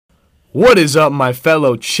What is up, my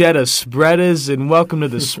fellow cheddar spreaders, and welcome to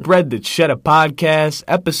the Spread the Cheddar podcast,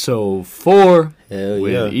 episode 4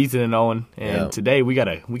 with Ethan and Owen. And today we got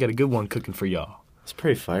a good one cooking for y'all. It's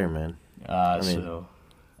pretty fire, man.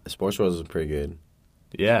 Sports World is pretty good.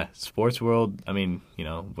 Yeah, Sports World. I mean,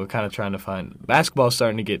 we're kind of trying to find basketball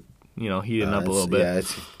starting to get heating up a little bit. Yeah,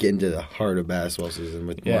 it's getting to the heart of basketball season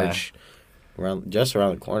with March just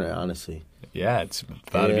around the corner, honestly. Yeah, it's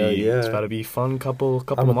about to be fun couple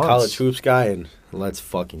months. I'm a college hoops guy, and let's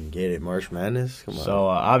fucking get it. March Madness, come on. So,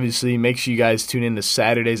 obviously, make sure you guys tune in to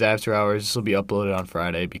Saturdays After Hours. This will be uploaded on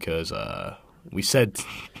Friday because we said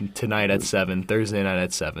tonight at 7, Thursday night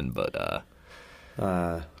at 7, but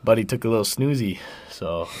Buddy took a little snoozy.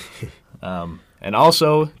 So, and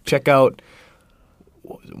also, check out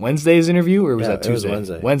Wednesday's interview, or was that Tuesday? It was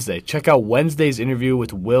Wednesday. Wednesday. Check out Wednesday's interview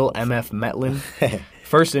with Will M.F. Metlin.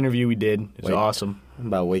 First interview we did. It was awesome.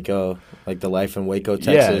 About Waco, like the life in Waco,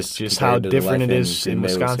 Texas. Yeah, just how different it is in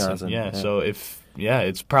Wisconsin. Yeah, so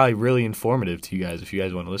it's probably really informative to you guys if you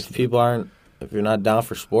guys want to listen. If you're not down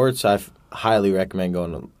for sports, I highly recommend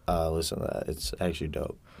going to listen to that. It's actually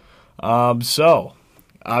dope. So,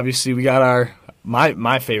 obviously, we got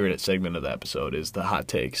my favorite segment of the episode is the hot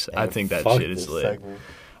takes. I think that shit is lit.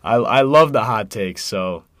 I love the hot takes.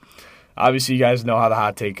 So, obviously, you guys know how the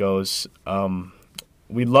hot take goes.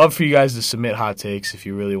 We'd love for you guys to submit hot takes if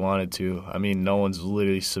you really wanted to. I mean, no one's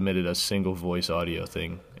literally submitted a single voice audio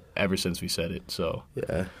thing ever since we said it. So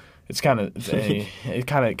yeah, it's it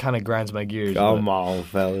kind of grinds my gears. Come on,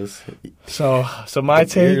 fellas. So my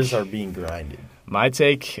take, gears are being grinded. My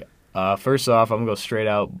take. First off, I'm gonna go straight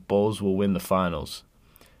out. Bulls will win the finals,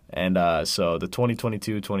 and so the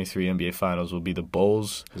 2022-23 NBA Finals will be the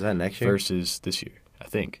Bulls. Is that next year versus this year? I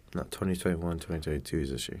think. No, 2021, 2022 is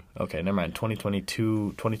this year. Okay, never mind.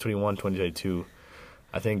 2021, 2022.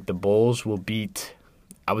 I think the Bulls will beat.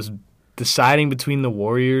 I was deciding between the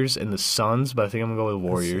Warriors and the Suns, but I think I'm going to go with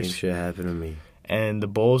Warriors. Same shit happened to me. And the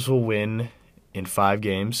Bulls will win in 5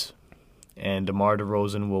 games, and DeMar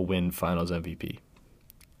DeRozan will win Finals MVP.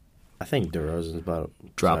 I think DeRozan's about to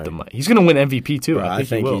drop the mic. He's going to win MVP too. Bro, I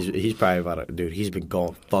think he will. He's probably about to. Dude, he's been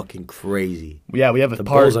going fucking crazy. Yeah, we have the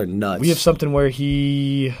Bulls are nuts. We have something where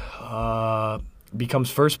he becomes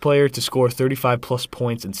first player to score 35 plus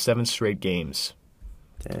points in 7 straight games.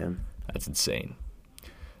 Damn, that's insane.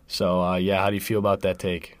 So how do you feel about that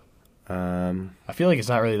take? I feel like it's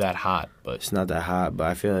not really that hot, but it's not that hot. But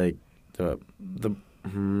I feel like I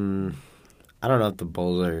don't know if the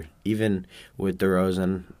Bulls are even with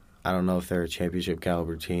DeRozan. I don't know if they're a championship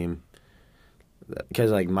caliber team.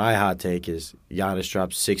 Because, my hot take is Giannis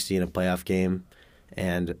drops 60 in a playoff game,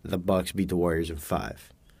 and the Bucks beat the Warriors in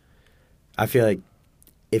 5. I feel like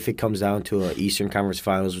if it comes down to an Eastern Conference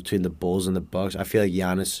Finals between the Bulls and the Bucks, I feel like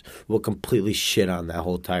Giannis will completely shit on that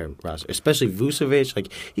whole entire roster. Especially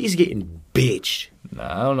Vucevic. He's getting bitched.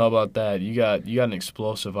 Nah, I don't know about that. You got an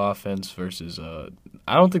explosive offense versus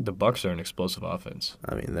I don't think the Bucks are an explosive offense.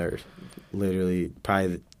 I mean, they're literally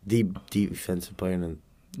probably the defensive player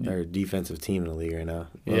or defensive team in the league right now.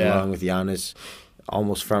 Yeah. Along with Giannis,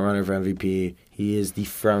 almost front runner for MVP. He is the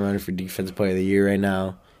front runner for Defensive Player of the Year right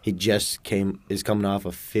now. He is coming off a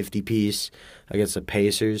 50-piece against the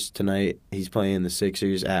Pacers tonight. He's playing the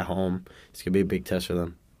Sixers at home. It's gonna be a big test for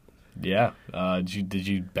them. Yeah. Did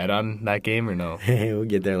you bet on that game or no? We'll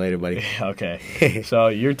get there later, buddy. Okay. So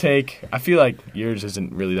your take, I feel like yours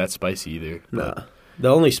isn't really that spicy either. No. The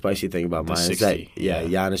only spicy thing about mine is that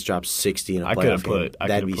Giannis drops 60 in a playoff game.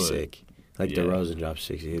 That'd be sick. DeRozan drops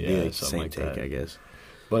 60. It'd be the same take, I guess.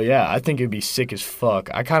 But yeah, I think it'd be sick as fuck.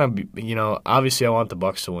 I kind of, obviously I want the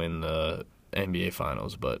Bucks to win the NBA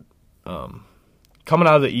Finals, but coming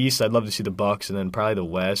out of the East, I'd love to see the Bucks, and then probably the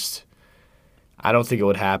West. I don't think it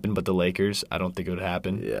would happen, but the Lakers, I don't think it would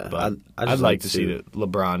happen. Yeah, but I'd like to see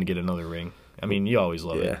LeBron get another ring. I mean, you always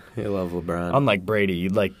love it. Yeah, you love LeBron. Unlike Brady,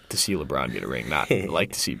 you'd like to see LeBron get a ring, not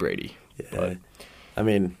like to see Brady. Yeah. But, I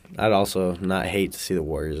mean, I'd also not hate to see the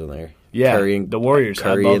Warriors in there. Yeah, the Warriors.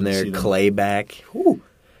 Curry in there, Clay back. Whew.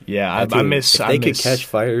 Yeah, I miss. If they could catch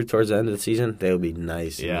fire towards the end of the season, they would be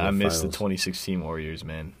nice. Yeah, I miss the 2016 Warriors,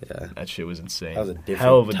 man. Yeah, that shit was insane. That was a different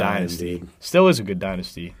hell of a time, dynasty. Dude. Still is a good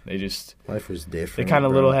dynasty. They just life was different. They kind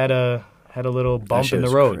of had a little bump in the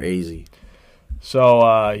road. Crazy. So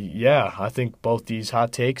I think both these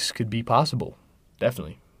hot takes could be possible.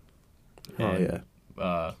 Definitely.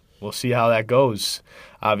 We'll see how that goes.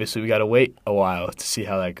 Obviously, we got to wait a while to see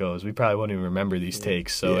how that goes. We probably won't even remember these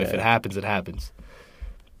takes. So if it happens, it happens.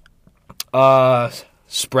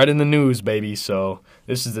 Spreading the news, baby. So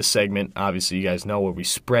this is the segment, obviously, you guys know, where we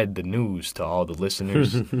spread the news to all the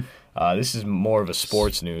listeners. This is more of a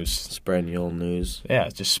sports news. Spreading your old news. Yeah,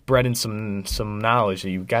 just spreading some knowledge that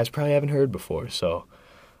you guys probably haven't heard before. So,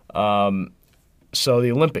 so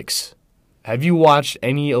the Olympics. Have you watched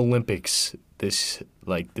any Olympics this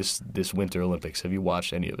Winter Olympics? Have you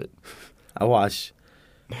watched any of it? I watched.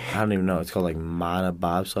 I don't even know. It's called like Mana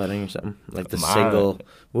bobsledding or something. Like the single.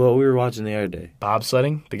 Well, we were watching the other day.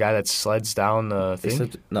 Bobsledding? The guy that sleds down the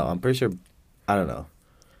thing? No, I'm pretty sure. I don't know.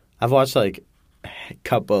 I've watched like a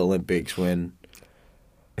couple Olympics when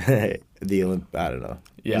I don't know.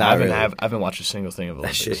 Yeah, I haven't watched a single thing of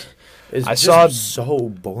Olympics. I saw so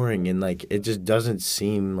boring and like it just doesn't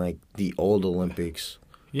seem like the old Olympics.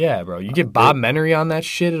 Yeah, bro. You get Bob Menery on that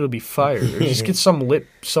shit, it'll be fire. Or just get someone to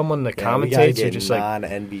commentate. Or just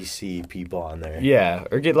non-NBC people on there. Yeah,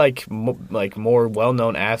 or get like more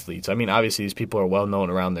well-known athletes. I mean, obviously these people are well-known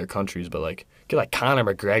around their countries, but like get like Conor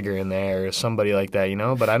McGregor in there or somebody like that, you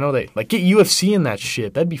know. But I know they like get UFC in that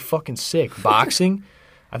shit. That'd be fucking sick. Boxing,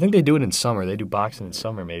 I think they do it in summer. They do boxing in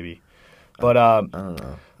summer, maybe. But I don't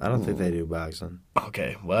know. I don't think they do boxing.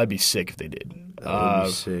 Okay, well that'd be sick if they did. That would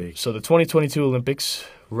be sick. So the 2022 Olympics,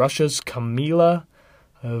 Russia's Kamila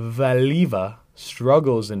Valieva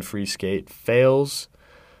struggles in free skate, fails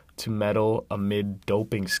to medal amid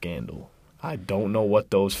doping scandal. I don't know what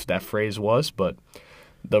that phrase was, but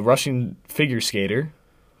the Russian figure skater,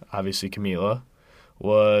 obviously Kamila,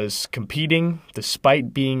 was competing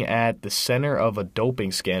despite being at the center of a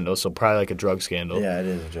doping scandal, so probably like a drug scandal. Yeah, it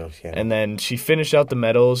is a drug scandal. And then she finished out the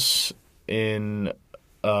medals in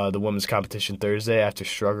the women's competition Thursday after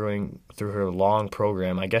struggling through her long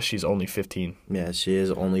program. I guess she's only 15. Yeah, she is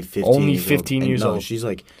only 15. Only 15 years old. She's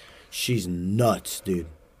nuts, dude.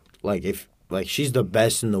 She's the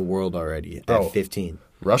best in the world already at 15.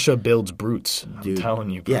 Russia builds brutes. Dude, I'm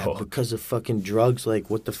telling you, bro. Yeah, because of fucking drugs.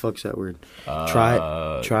 Like, what the fuck's that word?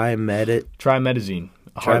 Trimethazine.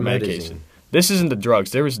 Heart medication. This isn't the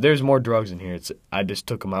drugs. There's more drugs in here. I just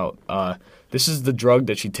took them out. This is the drug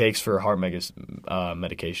that she takes for heart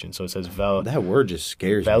medication. So it says that word just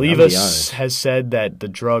scares me. Valieva has said that the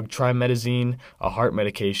drug trimethazine, a heart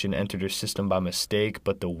medication, entered her system by mistake,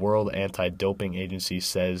 but the World Anti-Doping Agency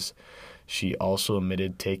says she also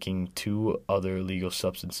admitted taking 2 other legal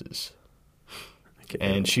substances.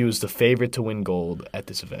 And she was the favorite to win gold at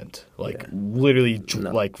this event.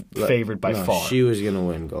 Favored by far. She was going to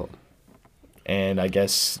win gold. And I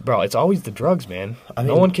guess, bro, it's always the drugs, man.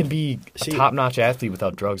 No one can be a top-notch athlete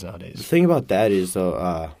without drugs nowadays. The thing about that is,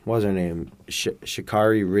 though, what was her name?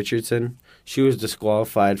 Sha'Carri Richardson. She was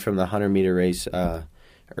disqualified from the 100-meter race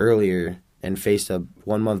earlier and faced a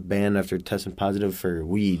 1-month ban after testing positive for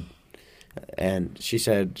weed. And she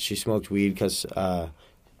said she smoked weed because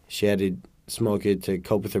she had to smoke it to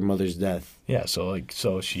cope with her mother's death. Yeah, so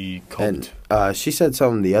she coped. And she said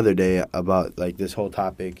something the other day about this whole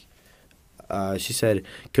topic. She said,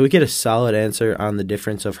 "Can we get a solid answer on the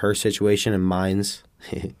difference of her situation and mine's?"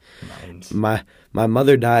 My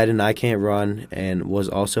mother died and I can't run and was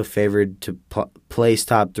also favored to place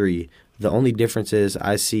top 3. The only difference is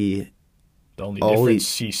I see. The only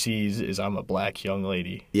difference she sees is I'm a black young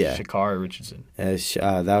lady. Yeah. Sha'Carri Richardson.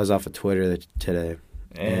 That was off of Twitter today.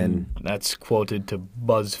 And that's quoted to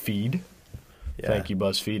BuzzFeed. Yeah. Thank you,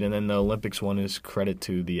 BuzzFeed. And then the Olympics one is credit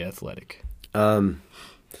to The Athletic. How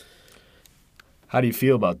do you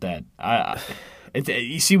feel about that?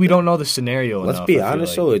 You see, we don't know the scenario enough. Let's be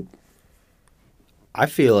honest, I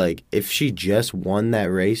feel like if she just won that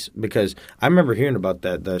race, because I remember hearing about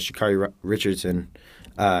that, the Sha'Carri Richardson,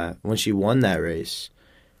 when she won that race,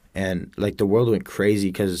 and the world went crazy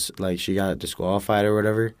because she got disqualified or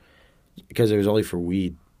whatever, because it was only for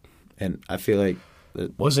weed, and I feel like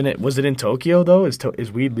was it in Tokyo though?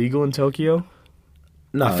 Is weed legal in Tokyo?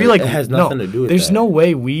 No, I feel like it has nothing to do with there's that. no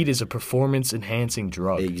way weed is a performance-enhancing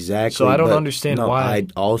drug. Exactly. So I don't understand why. I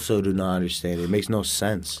also do not understand it. It makes no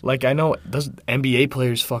sense. I know NBA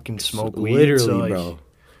players fucking smoke weed. Literally, bro.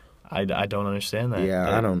 I don't understand that.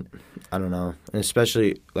 Yeah, I don't know. And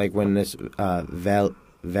especially when this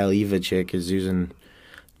Valieva chick is using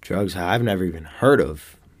drugs I've never even heard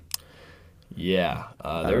of. Yeah,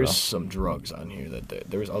 there's some drugs on here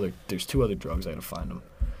there's 2 other drugs. I gotta find them.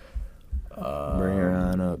 Bring her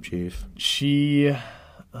on up, Chief. She,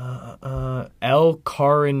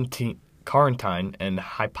 L-carnitine and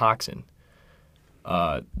hypoxin.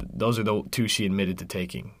 Those are the 2 she admitted to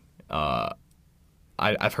taking.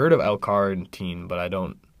 I've heard of L-carnitine, but I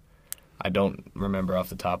don't remember off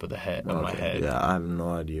the top of my head. Yeah, I have no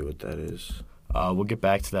idea what that is. We'll get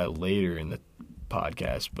back to that later in the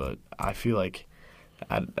podcast, but I feel like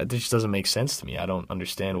it just doesn't make sense to me. I don't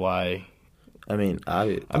understand why. I mean,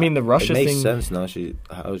 the Russia thing makes sense now.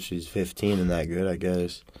 She's 15 and that good, I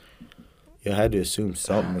guess. You had to assume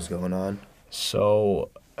something was going on. So,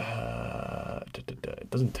 it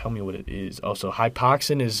doesn't tell me what it is. Oh, so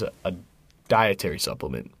Hypoxin is a dietary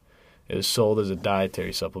supplement. It is sold as a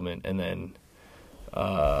dietary supplement, and then,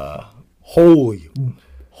 holy,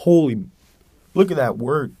 look at that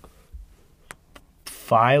word.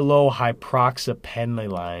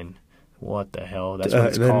 Phylohydroxypenylene. What the hell? That's what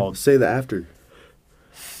it's called. Say the after.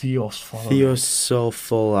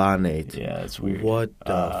 Thiosulfonate. Yeah, that's weird. What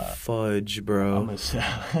the fudge, bro?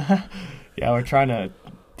 Yeah, we're trying to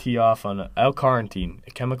tee off on L-carnitine,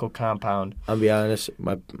 a chemical compound. I'll be honest,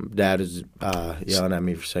 my dad is yelling at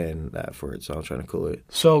me for saying that word, so I'm trying to cool it.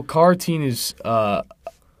 So carnitine is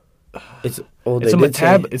It's a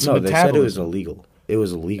metabolism. They said it was illegal. It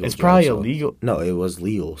was illegal. It's probably illegal. No, it was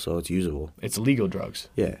legal, so it's usable. It's legal drugs.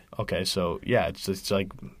 Yeah. Okay, so yeah, it's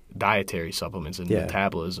like dietary supplements and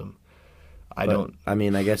metabolism. I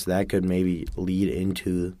mean, I guess that could maybe lead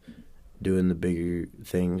into doing the bigger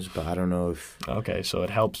things, but I don't know if... Okay, so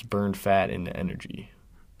it helps burn fat into energy.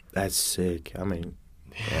 That's sick. I mean...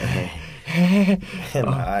 I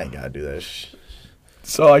ain't got to do that.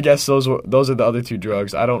 So I guess those are the other two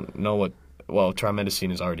drugs. I don't know what... Well,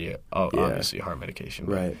 trimethicene is already obviously a heart medication.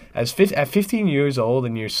 Right. At 15 years old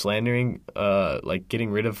and you're slandering, like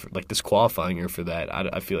getting rid of, like disqualifying her for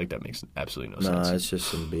that, I feel like that makes absolutely no sense. No, it's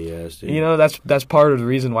just some BS, dude. You know, that's part of the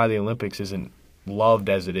reason why the Olympics isn't loved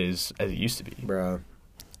as it used to be. Bro,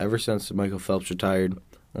 ever since Michael Phelps retired,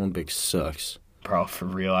 Olympics sucks. Bro, for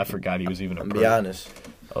real, I forgot he was even a pro. Be honest.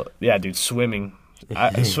 Yeah, dude, swimming.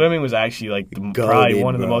 Swimming was actually like probably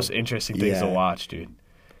one of the most interesting things to watch, dude.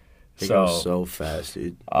 It goes so fast,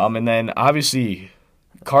 dude. And then obviously,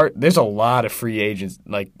 there's a lot of free agents,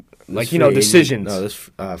 decisions. This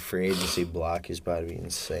free agency block is about to be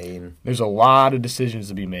insane. There's a lot of decisions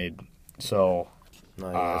to be made. So, it's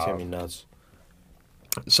gonna be nuts.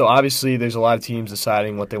 So obviously, there's a lot of teams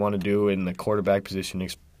deciding what they want to do in the quarterback position,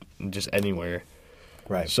 just anywhere.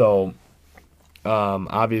 Right. So,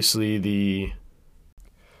 obviously the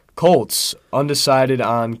Colts undecided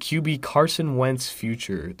on QB Carson Wentz's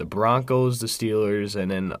future. The Broncos, the Steelers,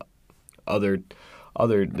 and then other.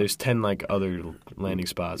 There's 10 other landing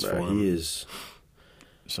spots for him. He is.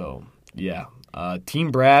 So yeah,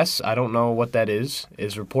 Team Brass. I don't know what that is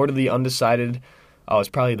reportedly undecided. Oh, it's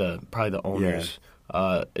probably the owners.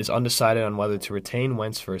 Yeah. Is undecided on whether to retain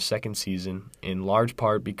Wentz for a second season, in large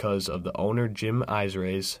part because of the owner Jim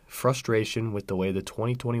Irsay's frustration with the way the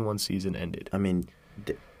 2021 season ended. I mean.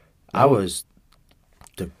 I was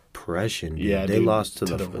depression, dude. Yeah, they lost to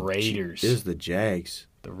the Raiders. It was the Jags.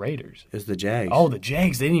 The Raiders? It was the Jags. Oh, the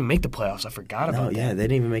Jags. They didn't even make the playoffs. I forgot about that. Yeah, they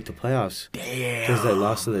didn't even make the playoffs. Damn. Because they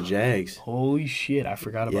lost to the Jags. Holy shit, I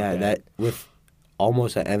forgot about that. Yeah, that with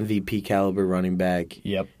almost an MVP caliber running back.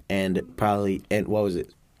 Yep. And what was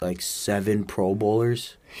it, 7 Pro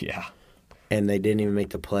Bowlers? Yeah. And they didn't even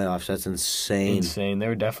make the playoffs. That's insane. They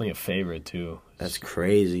were definitely a favorite, too. That's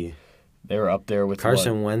crazy. They were up there with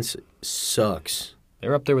Carson Wentz sucks. They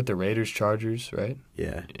were up there with the Raiders, Chargers, right?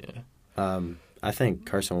 Yeah. I think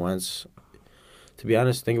Carson Wentz. To be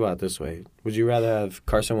honest, think about it this way: would you rather have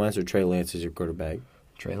Carson Wentz or Trey Lance as your quarterback?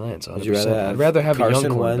 Trey Lance. 100%. I'd rather have Carson a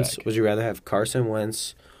young quarterback. Wentz. Would you rather have Carson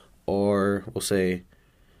Wentz, or we'll say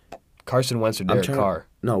Carson Wentz or Derek Carr?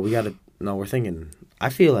 No, we're thinking. I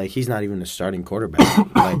feel like he's not even the starting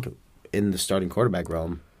quarterback. In the starting quarterback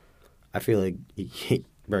realm, I feel like he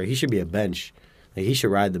should be a bench. He should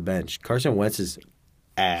ride the bench. Carson Wentz is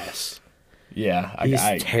ass. Yeah,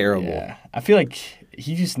 he's terrible. Yeah. I feel like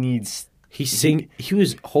he just needs. He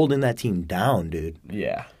was holding that team down, dude.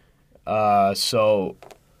 Yeah. So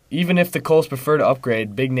even if the Colts prefer to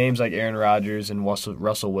upgrade, big names like Aaron Rodgers and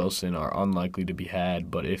Russell Wilson are unlikely to be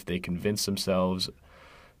had. But if they convince themselves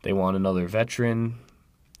they want another veteran,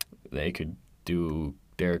 they could do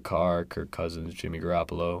Derek Carr, Kirk Cousins, Jimmy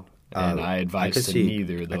Garoppolo. And I advise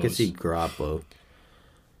neither of those. I could see Garoppolo.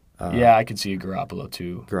 Yeah, I could see a Garoppolo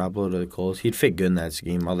too. Garoppolo to the Colts. He'd fit good in that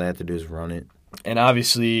scheme. All they have to do is run it. And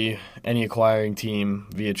obviously, any acquiring team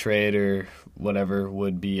via trade or whatever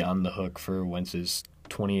would be on the hook for Wentz's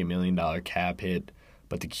 $28 million cap hit.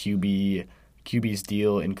 But the QB's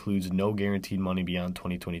deal includes no guaranteed money beyond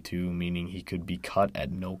 2022, meaning he could be cut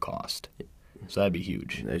at no cost. So that'd be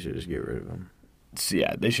huge. They should just get rid of him. So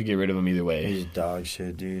yeah, they should get rid of him either way. He's dog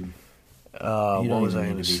shit, dude. What was I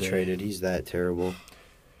going to be traded? He's that terrible.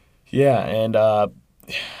 Yeah, and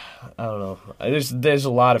I don't know. There's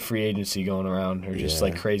a lot of free agency going around, or just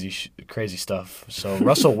like crazy stuff. So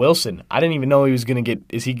Russell Wilson, I didn't even know he was gonna get.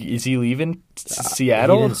 Is he leaving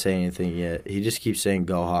Seattle? He didn't say anything yet. He just keeps saying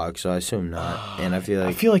 "Go Hawks," so I assume not. And I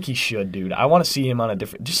feel like he should, dude. I want to see him on a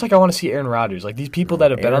different. Just like I want to see Aaron Rodgers. Like these people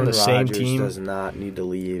that have been on the same team. Does not need to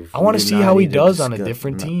leave. I want to see how he does on a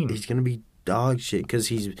different team. He's gonna be dog shit because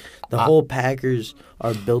the whole Packers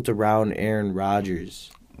are built around Aaron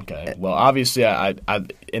Rodgers. Okay. Well, obviously,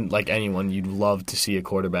 like anyone, you'd love to see a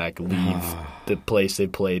quarterback leave the place they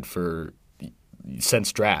played for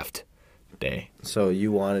since draft day. So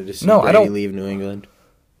you wanted to see Brady leave New England?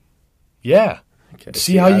 Yeah. Okay.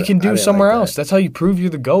 See how you can do somewhere else. That's how you prove you're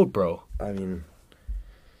the GOAT, bro. I mean,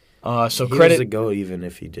 so he credit was the GOAT even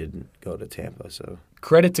if he didn't go to Tampa. So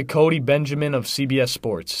credit to Cody Benjamin of CBS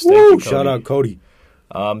Sports. Woo! Thank you, shout out Cody.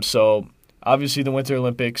 So obviously the Winter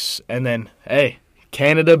Olympics, and then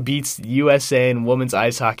Canada beats the USA in women's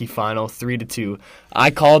ice hockey final 3-2. I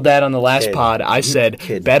called that on the last pod. I said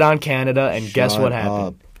bet on Canada, and guess what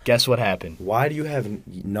happened? Guess what happened? Why do you have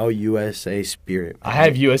no USA spirit? I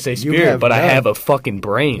have USA spirit, but I have a fucking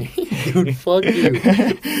brain. Dude, fuck you.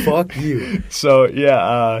 Fuck you. So,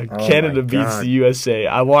 Canada beats the USA.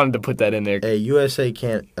 I wanted to put that in there. Hey,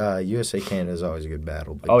 USA-Canada is always a good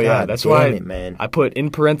battle. But that's why man. I put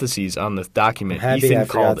in parentheses on the document. I'm happy I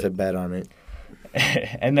forgot to bet on it.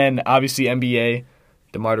 And then, obviously, NBA,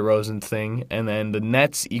 DeMar DeRozan thing, and then the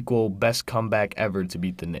Nets equal best comeback ever to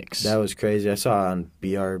beat the Knicks. That was crazy. I saw on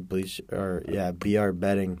BR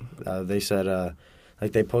betting. They said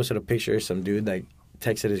they posted a picture of some dude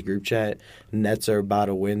texted his group chat. Nets are about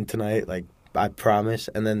to win tonight. Like I promise.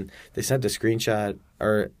 And then they sent a screenshot,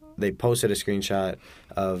 or they posted a screenshot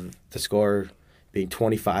of the score being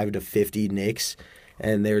 25-50 Knicks.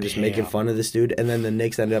 And they were just making fun of this dude. And then the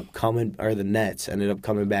Nets ended up coming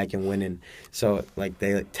back and winning. So, they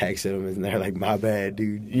texted him, and they're like, my bad,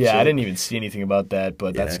 dude. Yeah, so, I didn't even see anything about that,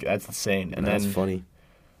 but that's insane. And that's funny.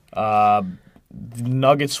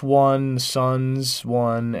 Nuggets won, Suns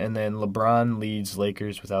won, and then LeBron leads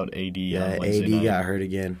Lakers without AD on Wednesday night. AD got hurt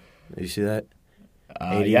again. Did you see that?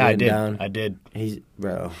 I did. Down. I did. He's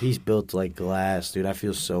built like glass, dude. I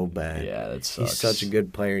feel so bad. Yeah, that sucks. He's such a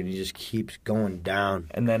good player, and he just keeps going down.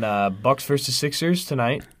 And then Bucks versus Sixers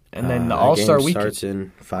tonight, and then the All-Star Weekend starts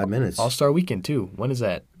in 5 minutes. All-Star Weekend too. When is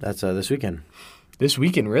that? That's this weekend. This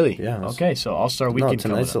weekend, really? Yeah. Okay, so All-Star Weekend.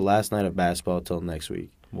 No, tonight's the last night of basketball till next week.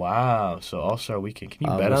 Wow. So All-Star Weekend. Can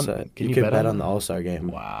you bet on? Can you bet on the All-Star game?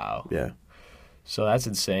 Wow. Yeah. So that's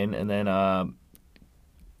insane, and then.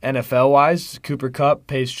 NFL-wise, Cooper Kupp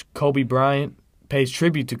pays tribute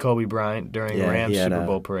to Kobe Bryant during Rams Super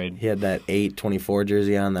Bowl parade. He had that 8/24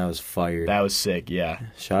 jersey on. That was fire. That was sick, yeah.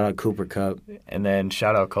 Shout out Cooper Kupp. And then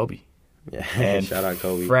shout out Kobe. Yeah, and shout out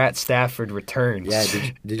Kobe. Frat Stafford returns. Yeah,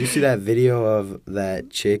 did you see that video of that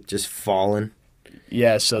chick just falling?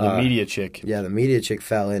 Yeah, so the media chick. Yeah, the media chick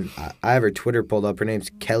fell in. I have her Twitter pulled up. Her name's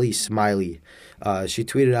Kelly Smiley. She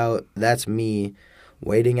tweeted out, "That's me.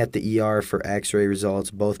 Waiting at the ER for x-ray results.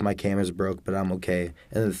 Both my cameras broke, but I'm okay."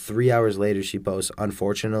 And then 3 hours later, she posts,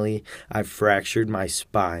 "Unfortunately, I fractured my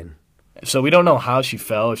spine." So we don't know how she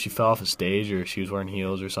fell, if she fell off a stage or if she was wearing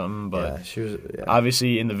heels or something. But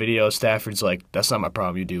obviously in the video, Stafford's like, "That's not my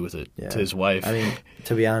problem, you deal with it," to his wife. I mean,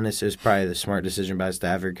 to be honest, it was probably the smart decision by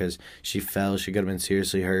Stafford because she fell. She could have been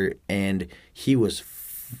seriously hurt. And he was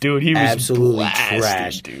Dude, he was absolutely blasted,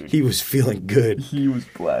 trashed. Dude. He was feeling good. He was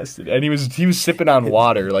blasted, and he was sipping on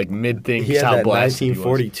water like mid thing. He had that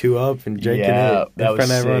 1942 up and drinking it in front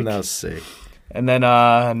of everyone. That was sick. And then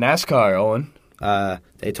NASCAR, Owen.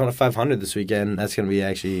 Daytona 500 this weekend. That's gonna be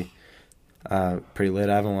actually pretty lit.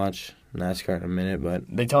 I haven't watched NASCAR in a minute,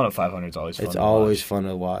 but Daytona 500 is always fun. It's always fun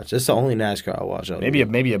to watch. It's the only NASCAR I'll watch.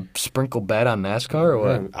 Maybe a sprinkle bet on NASCAR or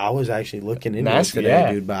what? I was actually looking into it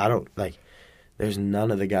today, dude, but I don't like. There's none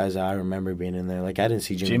of the guys I remember being in there. Like I didn't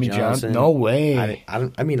see Jimmy Johnson. No way.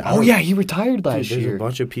 He retired last year. There's a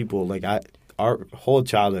bunch of people like our whole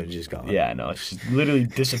childhood just gone. Yeah, no, it's literally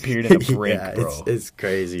disappeared in a break, bro. It's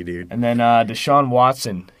crazy, dude. And then Deshaun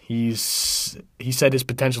Watson, he said his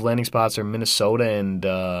potential landing spots are Minnesota and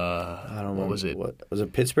I don't know what was it? What was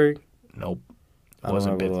it? Pittsburgh? Nope. I don't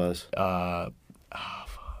know what it was. I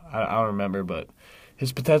don't remember, but.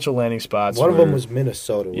 His potential landing spots. One of them was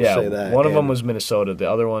Minnesota. We'll say that. One of them was Minnesota. The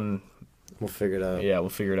other one, we'll figure it out. Yeah, we'll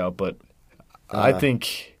figure it out. But I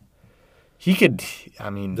think he could. I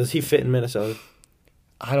mean, does he fit in Minnesota?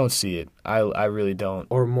 I don't see it. I really don't.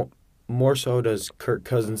 Or more so, does Kirk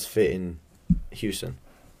Cousins fit in Houston?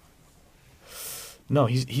 No,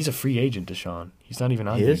 he's a free agent, Deshaun. He's not even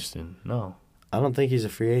on Houston. No, I don't think he's a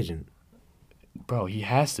free agent. Bro, he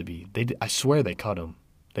has to be. I swear they cut him.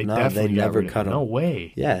 They never cut him. No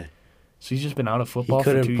way. Yeah. So he's just been out of football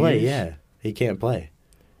for 2 years? He couldn't play, yeah. He can't play.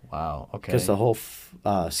 Wow, okay. Because the whole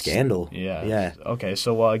scandal. Yeah. Yeah. Okay,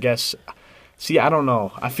 so, well, I guess... See, I don't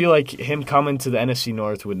know. I feel like him coming to the NFC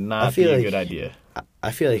North would not be a good idea.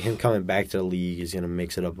 I feel like him coming back to the league is going to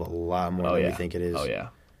mix it up a lot more than we think it is. Oh, yeah.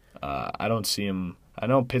 I don't see him... I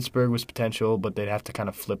know Pittsburgh was potential, but they'd have to kind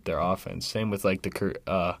of flip their offense. Same with, like,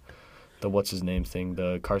 the what's-his-name thing,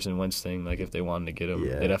 the Carson Wentz thing. Like, if they wanted to get him,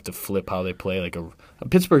 they'd have to flip how they play. Like,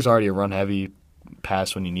 Pittsburgh's already a run-heavy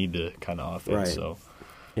pass when you need to kind of offense. Right. So.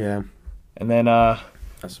 Yeah. And then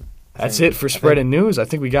that's it for spread and news. I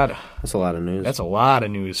think we got... That's a lot of news. That's a lot of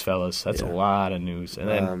news, fellas. That's a lot of news. And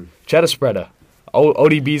then Cheddar Spreader.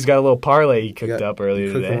 ODB's got a little parlay he cooked up earlier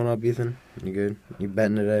today. You cooking one up, Ethan? You good? You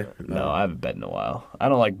betting today? No, I haven't bet in a while. I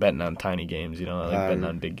don't like betting on tiny games. I like betting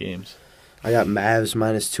on big games. I got Mavs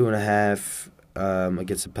 -2.5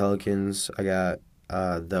 against the Pelicans. I got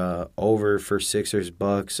the over for Sixers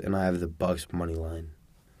Bucks, and I have the Bucks money line.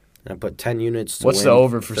 And I put 10 units to What's win the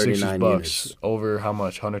over for Sixers Bucks? Units. Over how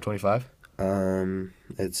much? 125?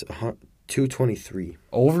 It's 223.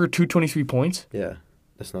 Over 223 points? Yeah,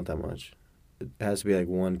 that's not that much. It has to be like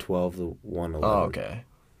 112 to 111. Oh, okay.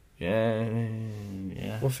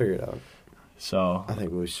 Yeah. We'll figure it out. So I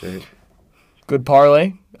think we'll straight. Good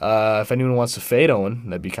parlay. If anyone wants to fade Owen,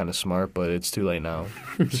 that'd be kind of smart, but it's too late now.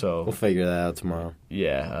 So we'll figure that out tomorrow.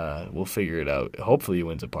 Yeah, we'll figure it out. Hopefully he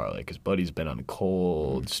wins a parlay because Buddy's been on a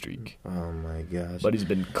cold streak. Oh, my gosh. Buddy's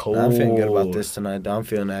been cold. I'm feeling good about this tonight. I'm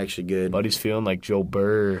feeling actually good. Buddy's feeling like Joe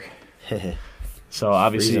Burr. So,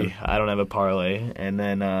 obviously, I don't have a parlay. And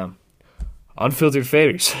then unfiltered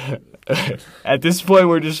faders. At this point,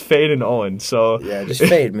 we're just fading Owen. So yeah, just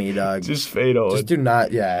fade me, dog. Just fade Owen. Just do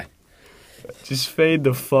not, Just fade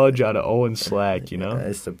the fudge out of Owen Slack,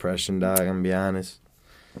 It's depression, dog. I'm going to be honest.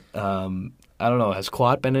 I don't know. Has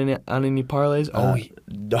Quat been on any parlays?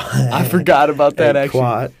 I forgot about that, actually.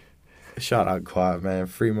 Quat. Shout out Quat, man.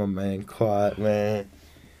 Free my man, Quat, man.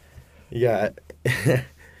 You got...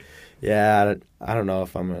 Yeah, I don't know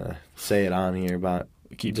if I'm going to say it on here, but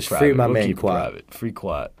just free my man, Quat. Free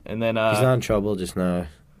Quat. And then... he's not in trouble, just know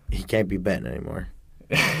he can't be betting anymore.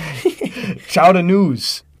 Chow to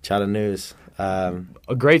news.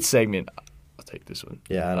 A great segment. I'll take this one.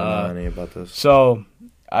 Yeah, I don't know any about this. So,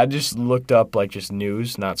 I just looked up, just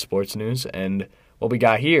news, not sports news, and what we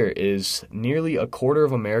got here is nearly a quarter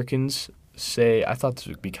of Americans say, I thought this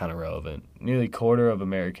would be kind of relevant, nearly a quarter of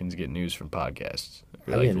Americans get news from podcasts.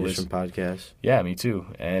 I get news from podcasts. Yeah, me too.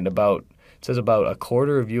 And it says about a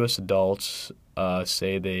quarter of U.S. adults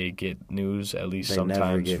say they get news at least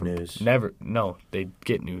sometimes. They never get news. No, they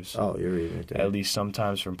get news. Oh, you're reading it there. At least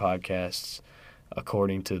sometimes from podcasts,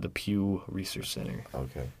 according to the Pew Research Center.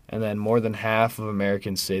 Okay. And then more than half of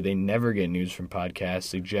Americans say they never get news from podcasts,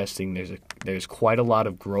 suggesting there's quite a lot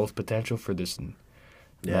of growth potential for this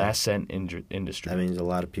nascent industry. That means a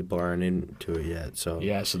lot of people aren't into it yet. So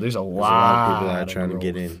there's a lot of people that are trying to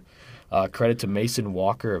get in. Credit to Mason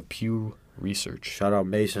Walker of Pew Research. Shout out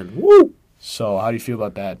Mason. Woo! So how do you feel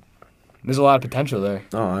about that? There's a lot of potential there.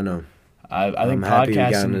 Oh, I know. I think I'm happy we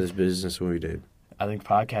got into this business when we did. I think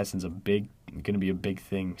podcasting's going to be a big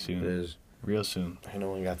thing soon. It is. Real soon. I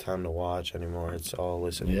don't even got time to watch anymore. It's all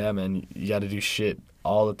listening. Yeah, man. You got to do shit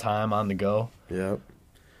all the time on the go. Yep.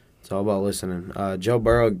 It's all about listening. Joe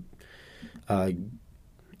Burrow,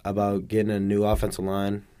 about getting a new offensive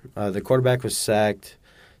line. The quarterback was sacked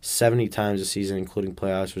 70 times this season, including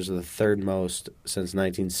playoffs, which is the third most since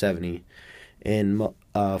 1970. In 4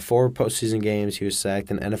 postseason games, he was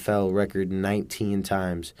sacked an NFL record 19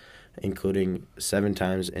 times, including 7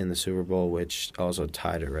 times in the Super Bowl, which also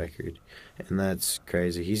tied a record. And that's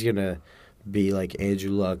crazy. He's going to be like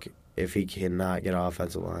Andrew Luck if he cannot get an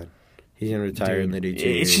offensive line. He's going to retire in the 2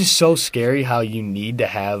 years. It's just so scary how you need to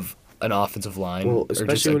have an offensive line. Well,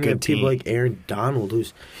 especially when you have people like Aaron Donald,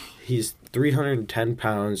 he's 310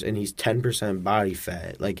 pounds and he's 10% body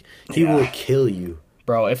fat. Like, he will kill you.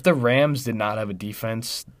 Bro, if the Rams did not have a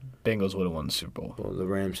defense, Bengals would have won the Super Bowl. Well, the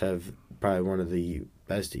Rams have probably one of the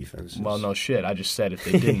best defenses. Well, no shit. I just said if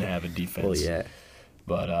they didn't have a defense. Well, yeah.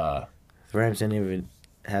 But the Rams didn't even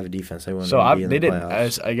have a defense. They wouldn't be in the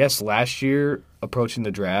playoffs. I guess last year, approaching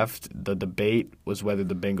the draft, the debate was whether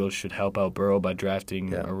the Bengals should help out Burrow by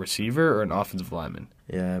drafting a receiver or an offensive lineman.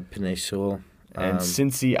 Yeah, Penei Sewell. And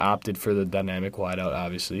Cincy opted for the dynamic wideout,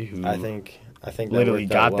 obviously, who I think literally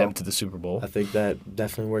got them to the Super Bowl. I think that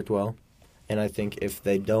definitely worked well. And I think if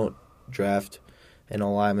they don't draft an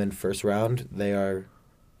lineman first round, they are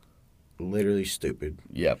literally stupid.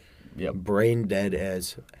 Yep. Brain dead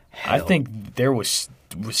as I think there was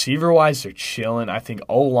receiver-wise, they're chilling. I think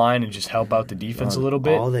O-line and just help out the defense a little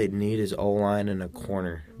bit. All they need is O-line and a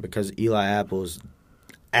corner because Eli Apple's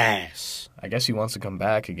ass. I guess he wants to come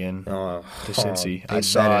back again to Cincy. I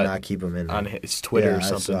saw it not keep him in there. On his Twitter or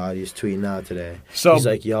something. I saw it. He's tweeting out today. So, he's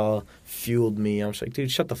like, y'all fueled me. I'm just like,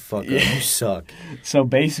 dude, shut the fuck up. You suck. So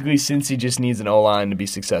basically, Cincy just needs an O-line to be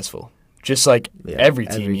successful. Just like every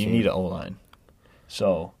team, you need an O-line.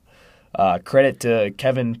 So credit to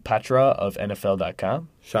Kevin Patra of NFL.com.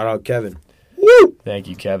 Shout out, Kevin. Woo! Thank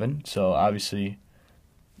you, Kevin. So obviously,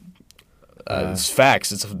 it's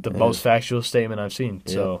facts. It's the most factual statement I've seen.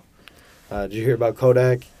 Yeah. So, did you hear about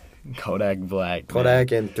Kodak? Kodak Black.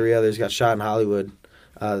 Kodak and 3 others got shot in Hollywood.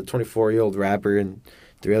 The 24-year-old rapper and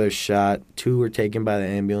 3 others shot. 2 were taken by the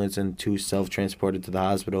ambulance and 2 self-transported to the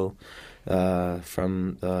hospital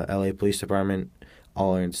from the L.A. Police Department.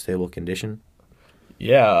 All are in stable condition.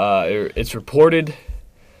 Yeah, it's reported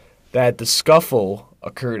that the scuffle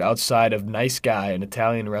occurred outside of Nice Guy, an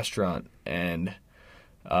Italian restaurant, and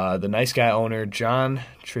the Nice Guy owner, John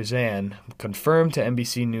Trezan, confirmed to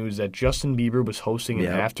NBC News that Justin Bieber was hosting an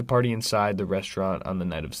after-party inside the restaurant on the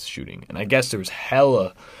night of the shooting. And I guess there was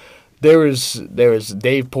hella... There was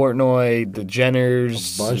Dave Portnoy, the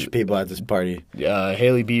Jenners... A bunch of people at this party.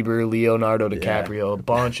 Hailey Bieber, Leonardo DiCaprio, a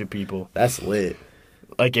bunch of people. That's lit.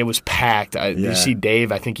 Like, it was packed. You see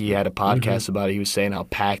Dave, I think he had a podcast about it. He was saying how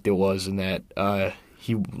packed it was and that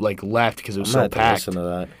he, left because it was so packed. Listen to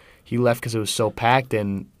that. He left because it was so packed,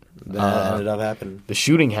 and that ended up happening. The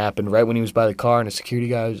shooting happened right when he was by the car, and the security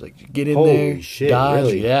guy was like, "Get in Holy there, Holy shit, dodge."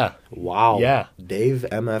 Really? Yeah. Wow. Yeah. Dave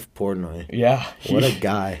M.F. Portnoy. Yeah. What a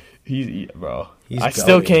guy. Bro. He's I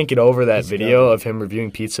still can't get over that video of him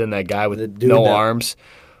reviewing pizza and that guy with no arms.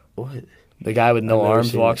 What? The guy with no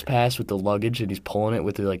arms walks past with the luggage, and he's pulling it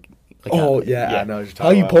with the, I know what you're talking about. How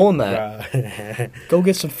are you pulling that? Go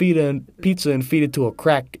get some pizza and feed it to a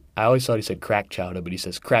crack. I always thought he said crack chowder, but he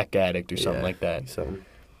says crack addict or something like that. So,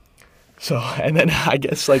 and then I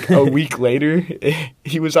guess a week later,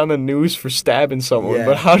 he was on the news for stabbing someone. Yeah.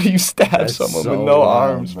 But how do you stab someone with no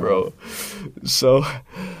arms, bro? So,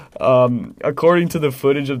 according to the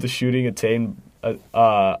footage of the shooting obtained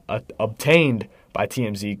by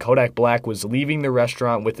TMZ, Kodak Black was leaving the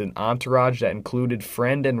restaurant with an entourage that included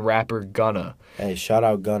friend and rapper Gunna. Hey, shout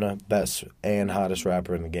out Gunna, best and hottest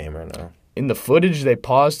rapper in the game right now. In the footage, they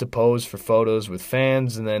paused to pose for photos with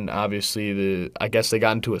fans, and then obviously I guess they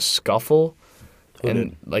got into a scuffle,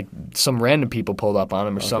 and some random people pulled up on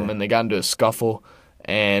him or something, and they got into a scuffle,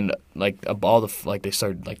 and they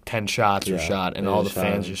started 10 shots were shot, and all the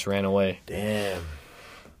fans just ran away. Damn.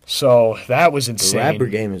 So that was insane. The rapper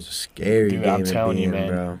game is a scary game. I'm telling you, man,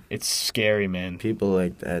 bro. It's scary, man. People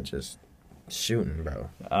like that just shooting, bro.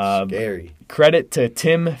 Scary. Credit to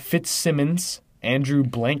Tim Fitzsimmons, Andrew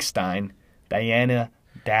Blankstein, Diana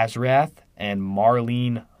Dazrath, and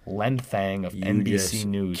Marlene Lenthang of NBC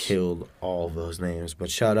News. Killed all of those names,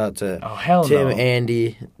 but shout out to Tim,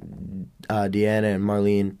 Andy, Deanna, and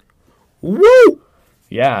Marlene. Woo!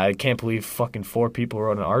 Yeah, I can't believe fucking 4 people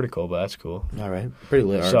wrote an article, but that's cool. All right, pretty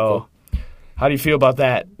lit article. So, how do you feel about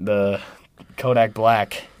that? The Kodak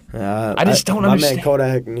Black. I just don't understand. My man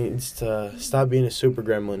Kodak needs to stop being a super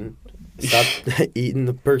gremlin. Stop eating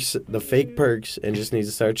the fake perks, and just needs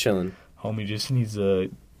to start chilling. Homie just needs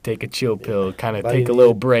to take a chill pill, kind of take a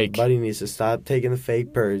little break. Buddy needs to stop taking the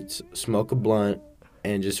fake perks, smoke a blunt,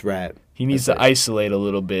 and just rap. He needs to isolate a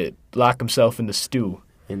little bit, lock himself in the stew.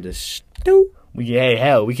 We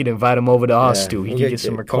could invite him over to our stew. He can get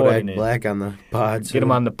some recording Kodak Black on the pod. Get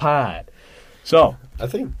him on the pod. So I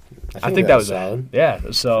think that was solid.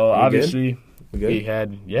 Yeah. So obviously we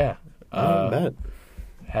had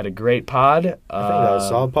had a great pod. I think that was a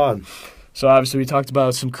solid pod. So obviously we talked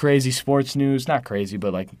about some crazy sports news. Not crazy,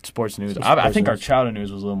 but sports news. I think our chowder news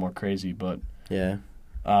was a little more crazy, but yeah.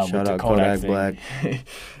 Shout out Kodak Black.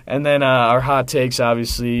 And then our hot takes,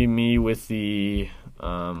 obviously, me with the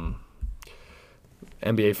NBA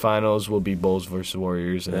Finals will be Bulls versus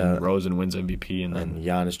Warriors, and then Rosen wins MVP, and then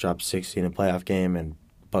Giannis dropped 60 in a playoff game, and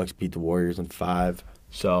Bucks beat the Warriors in 5.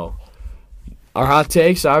 So our hot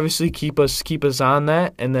takes, obviously, keep us on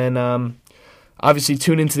that, and then obviously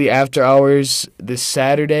tune into the After Hours this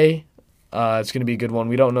Saturday. It's going to be a good one.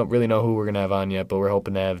 We don't really know who we're going to have on yet, but we're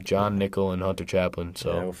hoping to have John Nickel and Hunter Chaplin.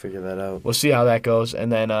 So we'll figure that out. We'll see how that goes.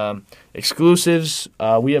 And then exclusives,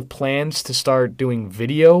 we have plans to start doing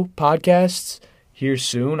video podcasts here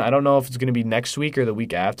soon. I don't know if it's going to be next week or the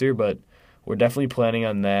week after, but we're definitely planning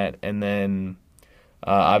on that. And then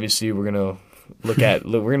obviously we're going to look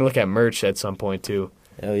at merch at some point too.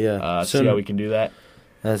 Hell yeah. See how we can do that.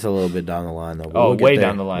 That's a little bit down the line though. Way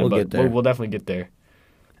down the line, but we'll definitely get there.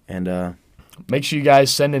 And make sure you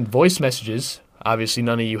guys send in voice messages. Obviously,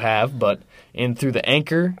 none of you have, but in through the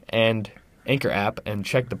Anchor app, and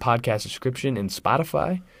check the podcast description in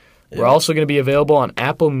Spotify. Yeah. We're also going to be available on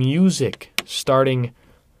Apple Music starting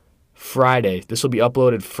Friday. This will be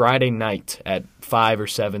uploaded Friday night at 5 or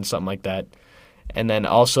 7, something like that. And then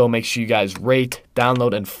also make sure you guys rate,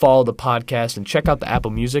 download, and follow the podcast. And check out the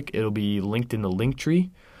Apple Music. It'll be linked in the link tree.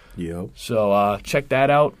 Yep. So check that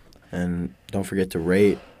out. And don't forget to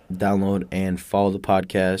rate, download, and follow the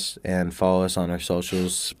podcast. And follow us on our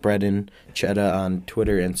socials. Spreading Cheddar on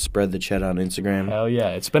Twitter and Spread the Cheddar on Instagram. Hell yeah.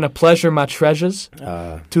 It's been a pleasure, my treasures.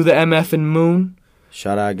 To the MF and Moon.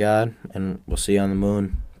 Shout out, God. And we'll see you on the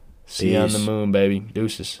moon. See you on the moon, baby.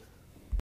 Deuces.